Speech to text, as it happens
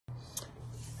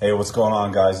Hey, what's going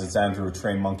on, guys? It's Andrew with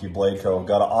Train Monkey Blade Co.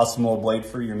 Got an awesome little blade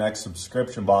for your next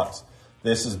subscription box.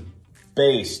 This is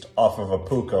based off of a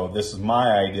Puukko. This is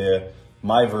my idea,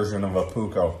 my version of a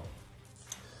Puukko.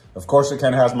 Of course, it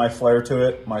kind of has my flair to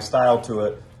it, my style to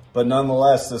it, but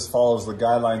nonetheless, this follows the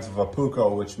guidelines of a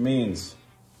Puukko, which means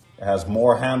it has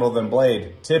more handle than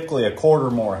blade, typically a quarter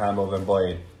more handle than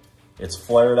blade. It's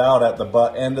flared out at the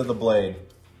butt end of the blade,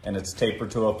 and it's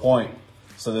tapered to a point.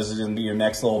 So this is gonna be your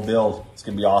next little build. It's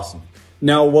gonna be awesome.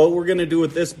 Now, what we're gonna do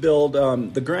with this build,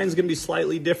 the grind's gonna be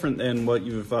slightly different than what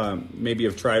you've maybe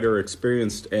have tried or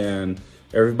experienced. And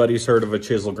everybody's heard of a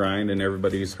chisel grind and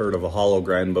everybody's heard of a hollow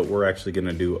grind, but we're actually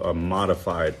gonna do a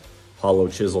modified hollow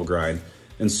chisel grind.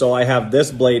 And so I have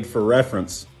this blade for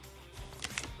reference.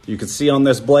 You can see on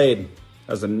this blade,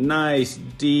 has a nice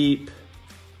deep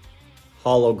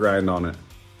hollow grind on it.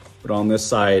 But on this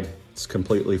side, it's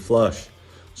completely flush.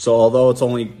 So although it's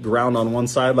only ground on one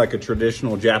side like a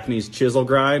traditional Japanese chisel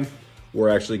grind, we're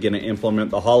actually going to implement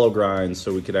the hollow grind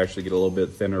so we could actually get a little bit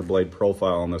thinner blade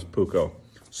profile on this Puukko.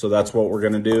 So that's what we're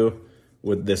going to do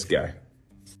with this guy.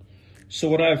 So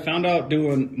what I've found out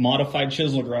doing modified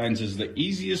chisel grinds is the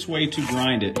easiest way to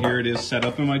grind it, here it is set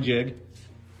up in my jig,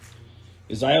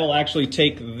 is I will actually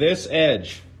take this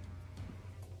edge,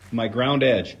 my ground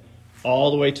edge, all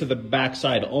the way to the back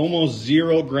side, almost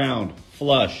zero ground,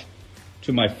 flush,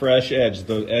 to my fresh edge,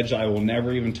 the edge I will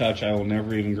never even touch, I will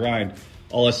never even grind.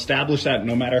 I'll establish that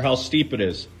no matter how steep it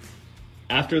is.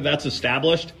 After that's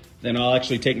established, then I'll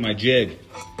actually take my jig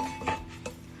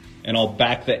and I'll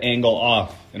back the angle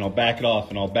off, and I'll back it off,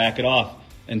 and I'll back it off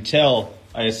until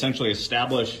I essentially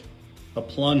establish a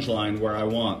plunge line where I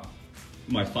want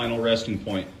my final resting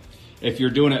point. If you're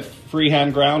doing it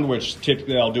freehand ground, which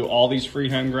typically I'll do all these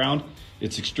freehand ground,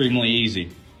 it's extremely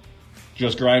easy.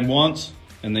 Just grind once,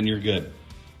 and then you're good.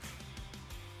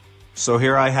 So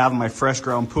here I have my fresh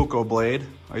ground Puukko blade.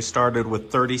 I started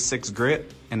with 36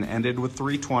 grit and ended with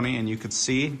 320, and you could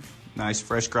see nice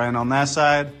fresh grind on that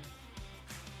side,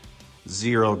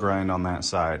 zero grind on that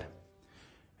side.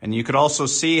 And you could also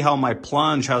see how my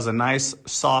plunge has a nice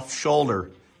soft shoulder.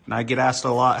 And I get asked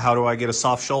a lot, how do I get a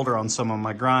soft shoulder on some of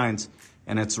my grinds?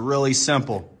 And it's really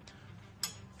simple.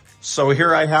 So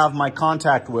here I have my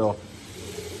contact wheel.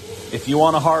 If you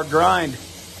want a hard grind,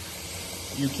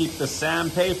 you keep the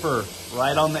sandpaper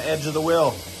right on the edge of the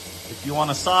wheel. If you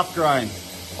want a soft grind,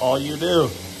 all you do,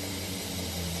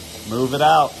 move it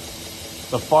out.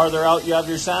 The farther out you have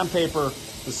your sandpaper,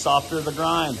 the softer the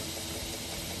grind.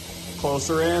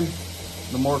 Closer in,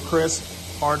 the more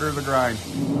crisp, harder the grind.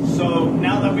 So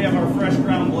now that we have our fresh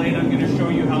ground blade, I'm going to show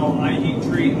you how I heat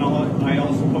treat, and I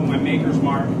also put my maker's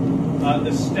mark.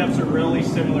 The steps are really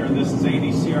similar. This is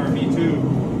 80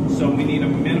 CRV2. So we need a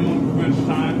minimum quench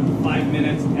time, 5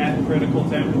 minutes at critical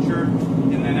temperature,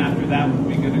 and then after that we'll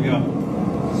be good to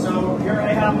go. So here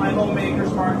I have my little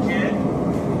maker's mark jig.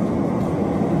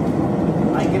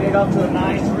 I get it up to a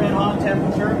nice red hot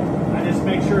temperature. I just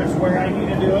make sure it's where I need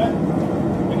to do it.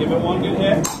 I give it one good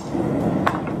hit.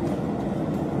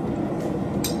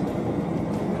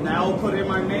 And now I'll put in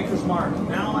my maker's mark.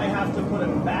 Now I have to put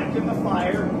it back in the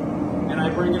fire, and I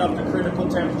bring it up to critical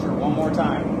temperature one more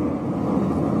time.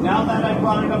 Now that I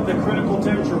brought it up to critical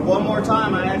temperature one more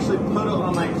time, I actually put it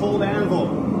on my cold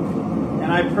anvil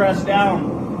and I press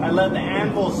down. I let the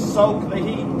anvil soak the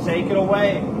heat, take it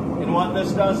away. And what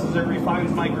this does is it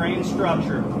refines my grain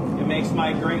structure. It makes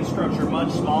my grain structure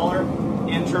much smaller.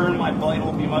 In turn, my blade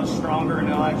will be much stronger and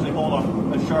it'll actually hold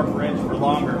a sharper edge for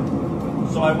longer.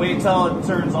 So I wait till it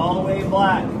turns all the way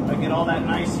black. I get all that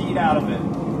nice heat out of it.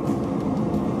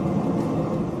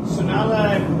 So now that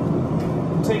I've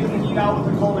taking the heat out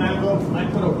with the cold anvil, I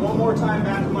put it one more time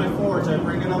back in my forge. I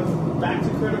bring it up back to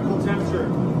critical temperature.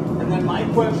 And then my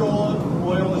quench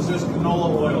oil is just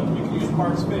canola oil. You can use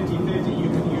parts 50-50. You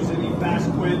can use any fast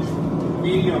quench,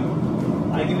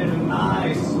 medium. I get it a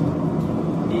nice,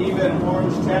 even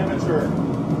orange temperature.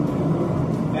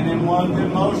 And in one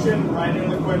good motion, right in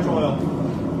the quench oil.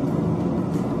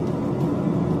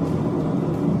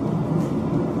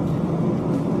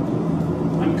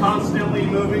 Constantly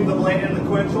moving the blade in the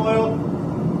quench oil.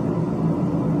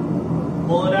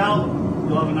 Pull it out,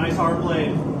 you'll have a nice hard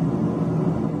blade.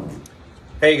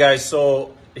 Hey guys,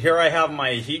 so here I have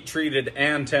my heat treated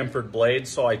and tempered blade.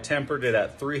 So I tempered it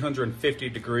at 350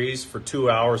 degrees for 2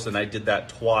 hours, and I did that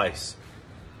twice.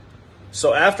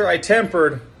 So after I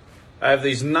tempered, I have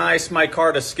these nice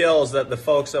micarta scales that the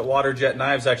folks at Waterjet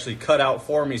Knives actually cut out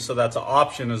for me, so that's an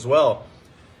option as well.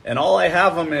 And all I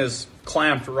have them is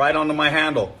clamped right onto my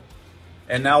handle.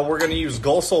 And now we're going to use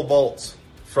gulso bolts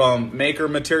from Maker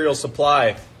Material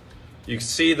Supply. You can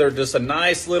see they're just a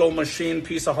nice little machine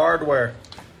piece of hardware.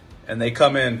 and they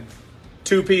come in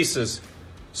 2 pieces.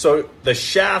 So the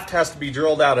shaft has to be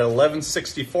drilled out at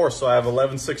 11/64, so I have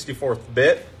 11/64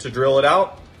 bit to drill it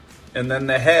out, and then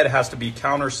the head has to be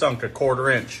countersunk 1/4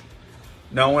 inch.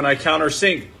 Now when I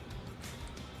countersink,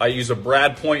 I use a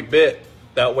brad point bit.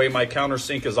 That way my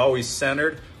countersink is always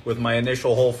centered with my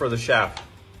initial hole for the shaft.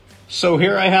 So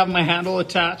here I have my handle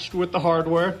attached with the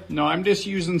hardware. Now I'm just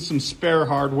using some spare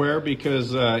hardware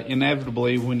because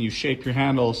inevitably when you shape your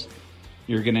handles,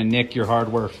 you're gonna nick your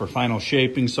hardware for final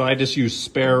shaping. So I just use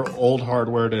spare old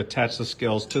hardware to attach the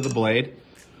scales to the blade.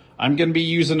 I'm gonna be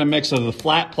using a mix of the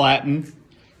flat platen,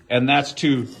 and that's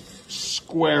to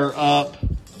square up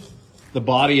the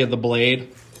body of the blade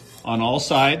on all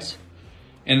sides.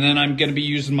 And then I'm gonna be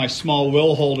using my small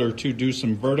wheel holder to do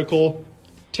some vertical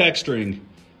texturing.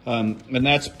 And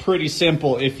that's pretty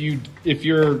simple. If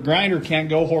your grinder can't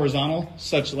go horizontal,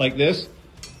 such like this,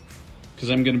 because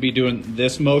I'm going to be doing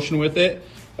this motion with it,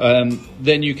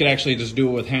 then you can actually just do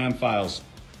it with hand files.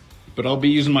 But I'll be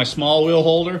using my small wheel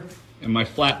holder and my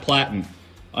flat platen.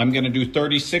 I'm going to do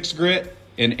 36 grit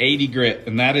and 80 grit,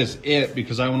 and that is it,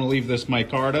 because I want to leave this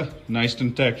micarta nice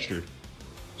and textured.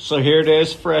 So here it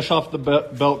is, fresh off the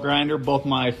belt grinder, both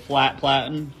my flat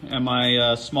platen and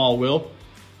my small wheel.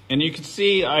 And you can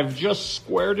see I've just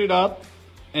squared it up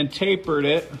and tapered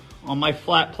it on my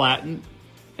flat platen.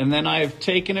 And then I've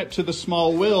taken it to the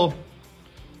small wheel,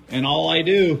 and all I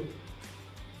do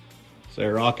is I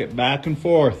rock it back and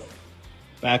forth,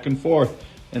 back and forth.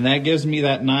 And that gives me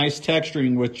that nice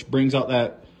texturing, which brings out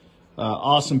that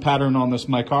awesome pattern on this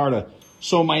micarta.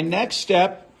 So my next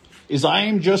step is I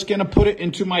am just gonna put it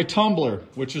into my tumbler,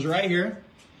 which is right here.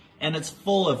 And it's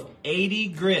full of 80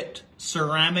 grit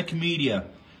ceramic media.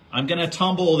 I'm gonna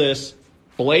tumble this,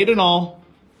 blade and all,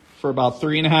 for about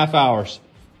 3.5 hours.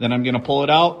 Then I'm gonna pull it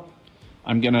out,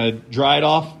 I'm gonna dry it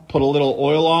off, put a little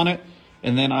oil on it,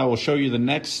 and then I will show you the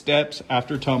next steps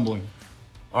after tumbling.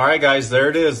 All right guys, there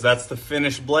it is. That's the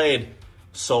finished blade.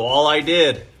 So all I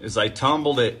did is I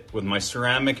tumbled it with my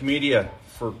ceramic media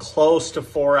for close to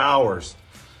 4 hours.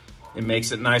 It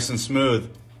makes it nice and smooth.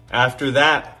 After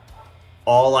that,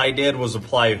 all I did was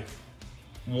apply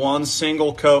 1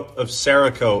 single coat of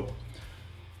Cerakote.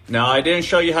 Now I didn't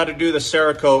show you how to do the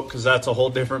Cerakote because that's a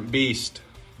whole different beast,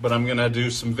 but I'm gonna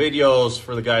do some videos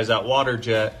for the guys at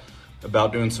Waterjet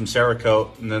about doing some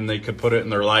Cerakote, and then they could put it in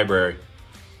their library.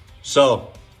 So,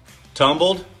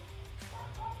 tumbled,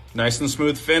 nice and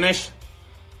smooth finish,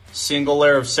 single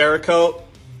layer of Cerakote,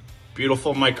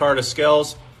 beautiful micarta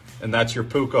scales, and that's your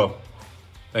Puukko.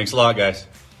 Thanks a lot, guys.